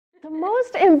The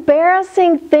most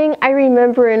embarrassing thing I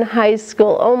remember in high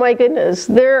school, oh my goodness,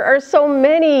 there are so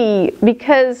many,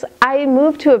 because I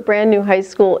moved to a brand new high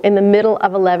school in the middle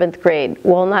of 11th grade.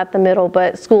 Well, not the middle,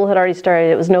 but school had already started.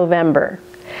 It was November.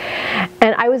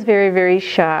 And I was very, very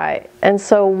shy. And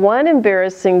so one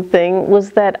embarrassing thing was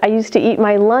that I used to eat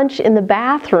my lunch in the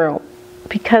bathroom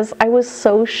because I was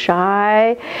so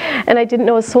shy and I didn't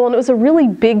know a soul. And it was a really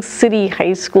big city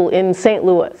high school in St.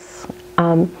 Louis.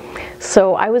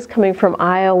 So I was coming from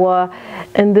Iowa,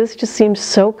 and this just seemed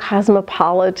so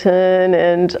cosmopolitan,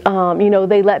 and you know,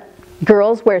 they let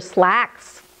girls wear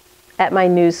slacks at my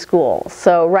new school.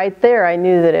 So right there I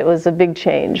knew that it was a big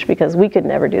change, because we could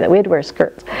never do that. We had to wear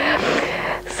skirts.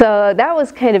 So that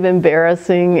was kind of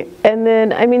embarrassing. And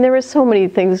then, I mean, there were so many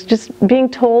things. Just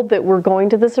being told that we're going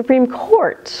to the Supreme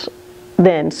Court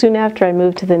then, soon after I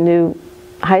moved to the new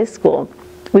high school.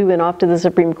 We went off to the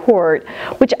Supreme Court,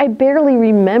 which I barely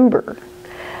remember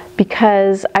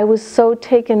because I was so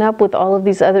taken up with all of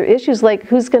these other issues, like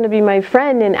who's going to be my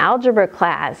friend in algebra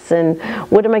class, and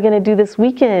what am I going to do this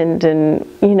weekend, and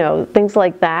you know, things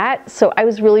like that. So I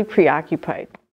was really preoccupied.